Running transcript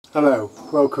Hello,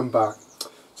 welcome back.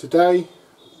 Today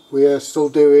we are still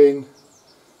doing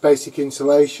basic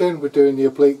insulation. We're doing the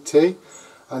Oblique T.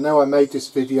 I know I made this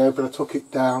video but I took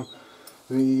it down.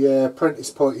 The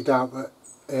apprentice pointed out that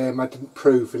I didn't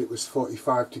prove that it was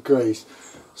 45 degrees.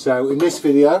 So in this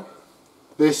video,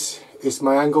 this is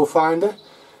my angle finder.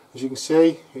 As you can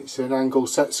see, it's an angle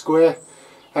set square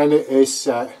and it is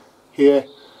set here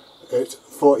at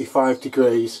 45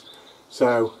 degrees.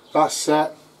 So that's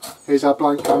set. Here's our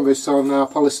blank canvas on our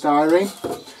polystyrene,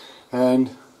 and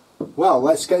well,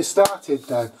 let's get started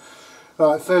then.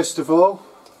 Right, first of all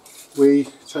we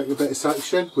take a bit of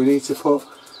section. We need to put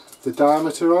the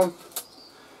diameter on,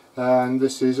 and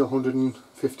this is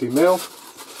 150mm,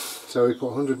 so we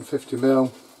put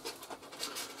 150mm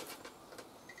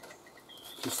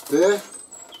just there,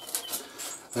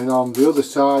 and on the other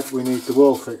side we need the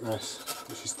wall thickness,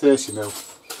 which is 30mm,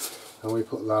 and we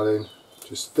put that in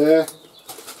just there.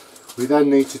 We then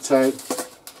need to take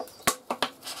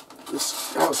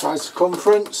this outside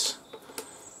circumference,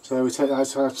 so we take the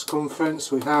outside circumference,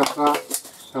 we have that,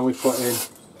 and we put in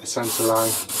a centre line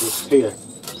just here.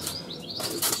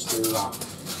 So we just do that.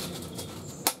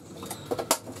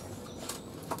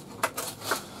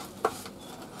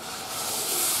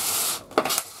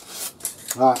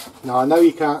 Right, now I know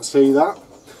you can't see that,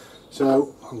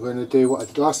 so I'm going to do what I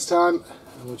did last time,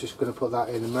 and we're just going to put that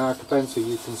in a marker pen so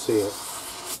you can see it.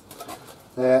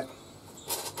 There,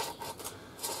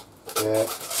 there,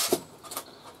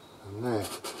 and there.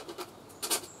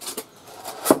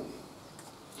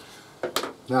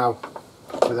 Now,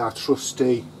 with our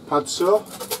trusty pad saw,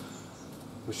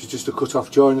 which is just a cut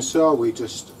off joiner saw, we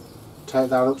just take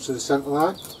that up to the centre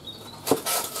line,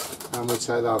 and we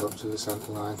take that up to the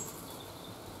centre line.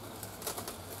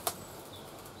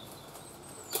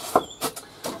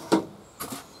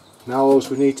 Now all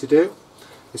we need to do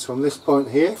is from this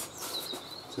point here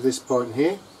to this point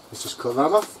here, let's just cut that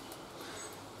off,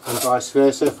 and vice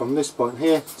versa from this point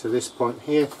here to this point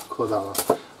here, cut that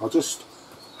off. I'll just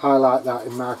highlight that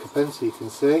in marker pen so you can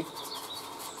see. There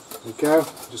we go,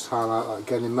 just highlight that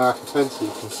again in marker pen so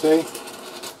you can see.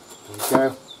 There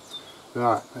we go.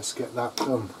 Right, let's get that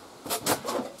done.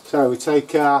 So we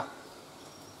take our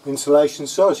insulation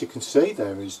saw. As you can see,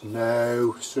 there is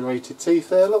no serrated teeth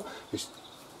there, look, it's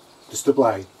just a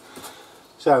blade.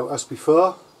 So as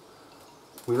before,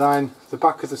 we line the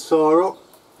back of the saw up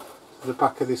to the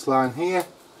back of this line here,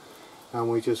 and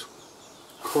we just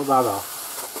cut that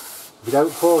off. We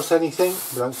don't force anything,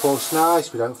 we don't force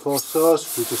knives, we don't force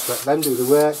saws, we just let them do the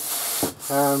work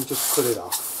and just cut it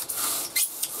off.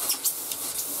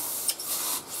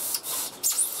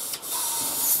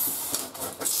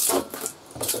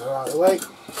 Get that out of the way.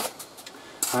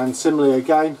 And similarly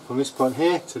again, from this point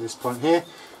here to this point here,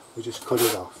 we just cut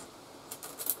it off.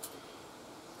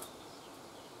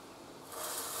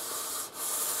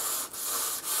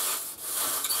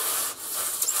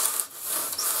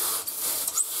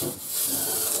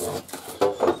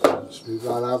 Just move that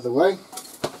out of the way.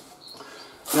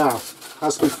 Now,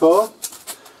 as before,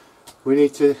 we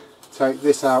need to take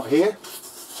this out here,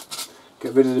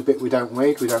 get rid of the bit we don't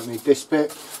need this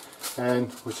bit, and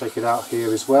we'll take it out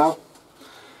here as well.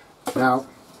 Now,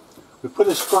 we put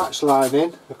a scratch line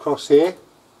in across here,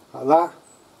 like that,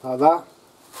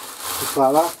 just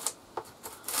like that.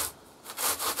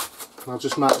 I'll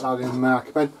just mark that in the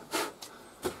marker pen.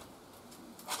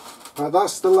 Now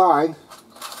that's the line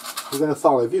we're going to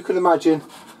follow. If you can imagine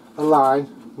a line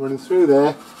running through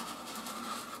there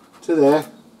to there,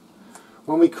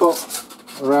 when we cut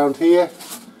around here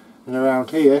and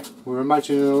around here, we're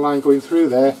imagining a line going through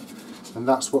there, and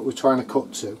that's what we're trying to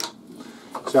cut to.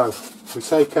 So we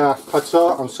take our pad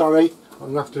saw. I'm sorry, I'm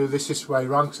going to have to do this way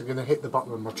round because I'm going to hit the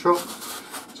bottom of my truck.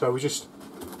 So we just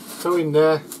go in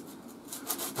there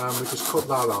and we just cut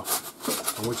that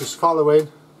off, and we're just following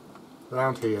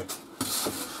around here.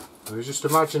 And we just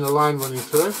imagine a line running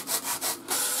through,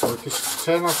 and we just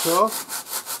turn that off,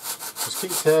 just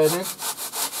keep turning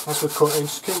as we're cutting,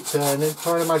 just keep turning,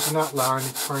 try and imagine that line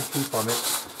and try and keep on it.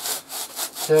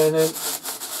 Turning,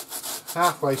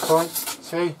 halfway point,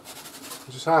 see?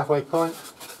 Just halfway point.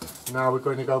 Now we're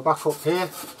going to go back up here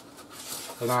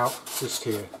and out just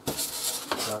here.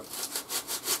 So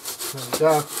there we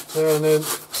go, turning,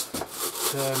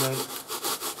 turning,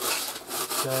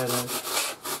 turning,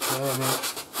 turning,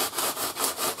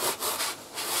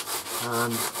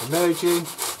 and emerging.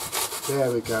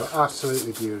 There we go,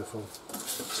 absolutely beautiful.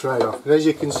 Straight off. And as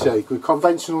you can see, with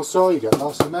conventional saw you get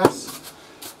lots of mess,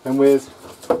 and with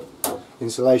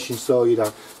insulation saw you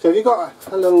don't. So if you've got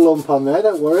a little lump on there,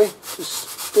 don't worry,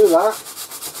 just do that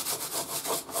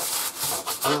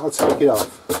and that'll take it off.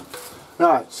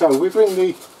 Right, so we bring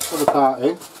the other part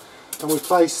in, and we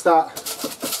place that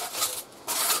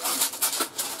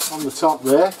on the top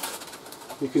there.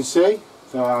 You can see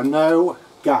there are no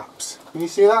gaps. Can you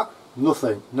see that?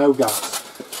 Nothing, no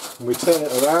gaps. And we turn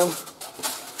it around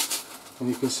and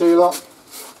you can see, look,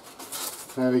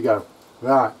 there we go.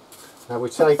 Right, now we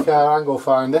take our angle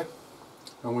finder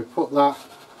and we put that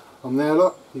on there,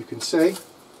 look, you can see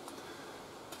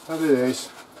that it is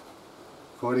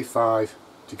 45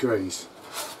 degrees.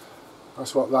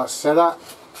 That's what that's set at,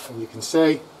 and you can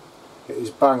see it is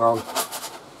bang on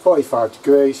 45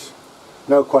 degrees,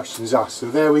 no questions asked.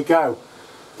 So there we go.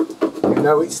 We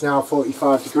know it's now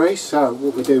 45 degrees, so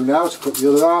what we do now is cut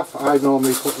the other half. I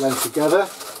normally put them together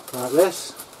like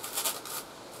this,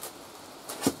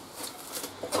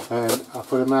 and I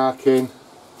put a mark in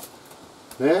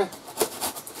there,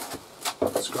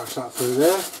 scratch that through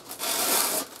there,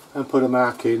 and put a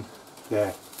mark in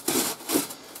there.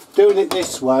 Doing it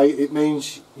this way, it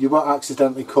means you won't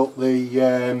accidentally cut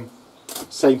the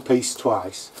same piece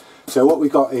twice. So what we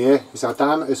got here is our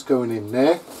diameters going in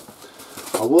there,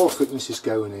 our wall thickness is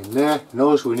going in there, and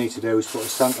all we need to do is put a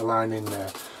centre line in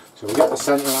there. So we'll get the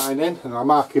centre line in, and I'll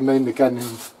mark him in again in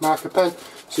marker pen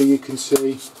so you can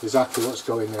see exactly what's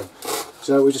going in.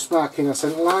 So we're just marking our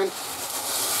centre line,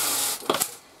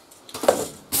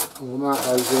 and we'll mark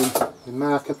those in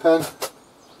marker pen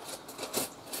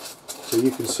so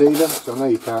you can see them, so I know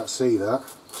you can't see that.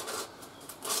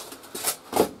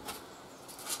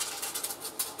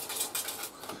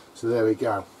 So there we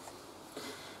go.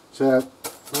 So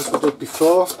as we did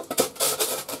before,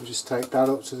 we just take that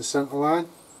up to the centre line,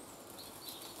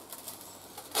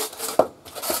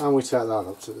 and we take that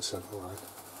up to the centre line.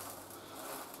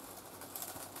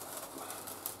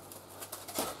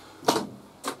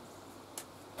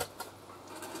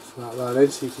 Mark that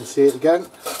in so you can see it again,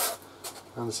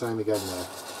 and the same again there.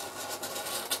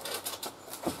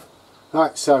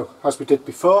 Right, so as we did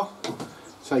before,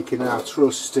 taking our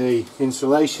trusty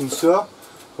insulation saw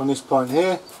from this point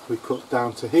here, we cut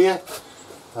down to here,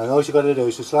 and all you've got to do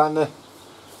is just line the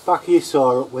back of your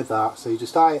saw up with that. So you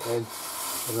just tie it in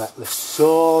and let the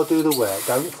saw do the work.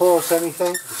 Don't force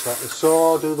anything, just let the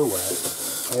saw do the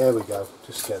work. There we go,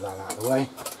 just get that out of the way.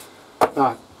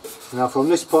 Right, now from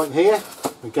this point here,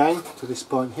 again to this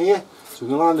point here, so we're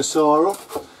going to line the saw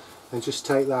up and just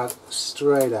take that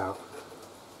straight out.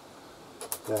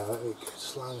 There,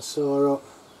 just line the saw up,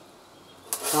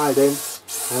 tied in,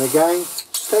 and again,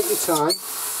 just take your time,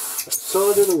 let the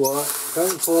saw do the work,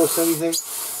 don't force anything,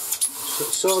 just let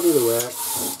the saw do the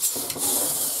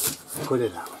work, cut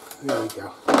it out. There we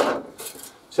go.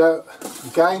 So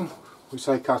again, we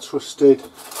take our trusted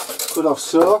cut off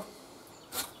saw,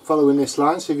 following this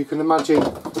line, so if you can imagine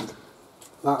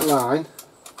that line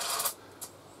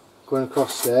going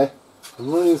across there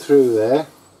and running through there,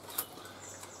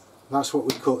 that's what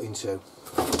we cut into.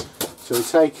 So we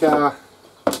take our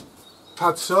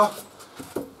pad saw,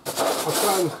 I'll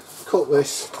try and cut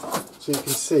this so you can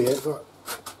see it, but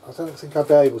I don't think I'll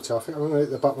be able to. I think I'm going to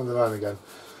hit the bottom of the line again.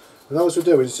 And all we're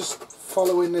doing is just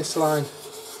following this line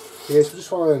here, so we're just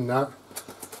following that.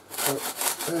 So,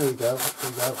 there we go, there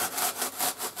we go.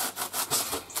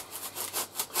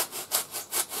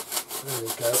 There we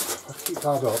go. I'll keep that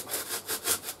up.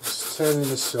 Just turning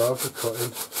the saw for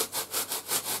cutting.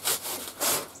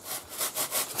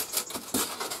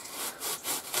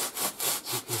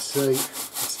 As you can see,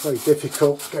 it's very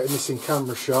difficult getting this in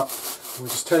camera shot. We're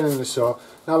just turning the saw.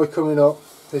 Now we're coming up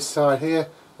this side here,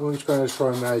 and we're just going to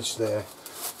try and edge there.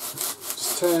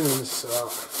 Just turning the saw.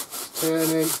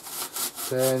 Turning,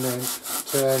 turning,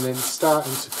 turning.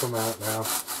 Starting to come out now.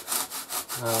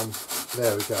 And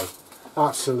there we go.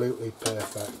 Absolutely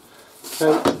perfect.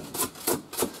 So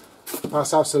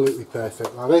that's absolutely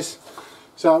perfect, that is.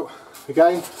 So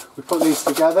again, we put these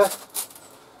together,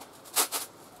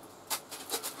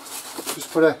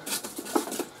 just put a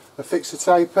fixer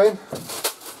tape in,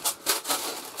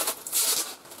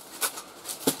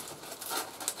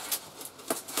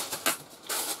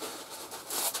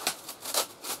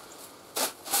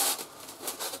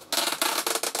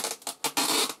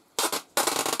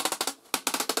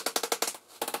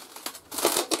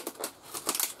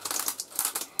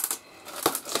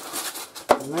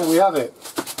 and there we have it.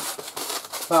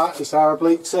 That is our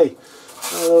oblique tee.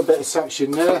 A little bit of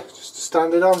section there just to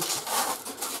stand it on,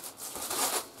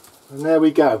 and there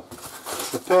we go.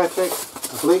 The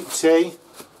perfect oblique tee.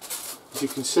 As you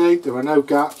can see, there are no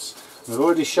gaps. I've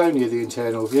already shown you the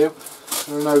internal view.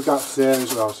 There are no gaps there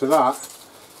as well. So that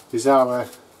is our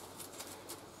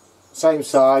same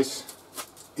size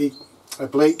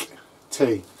oblique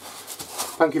tee.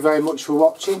 Thank you very much for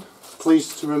watching.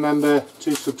 Please to remember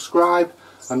to subscribe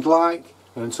and like,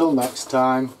 And until next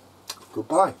time,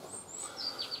 goodbye.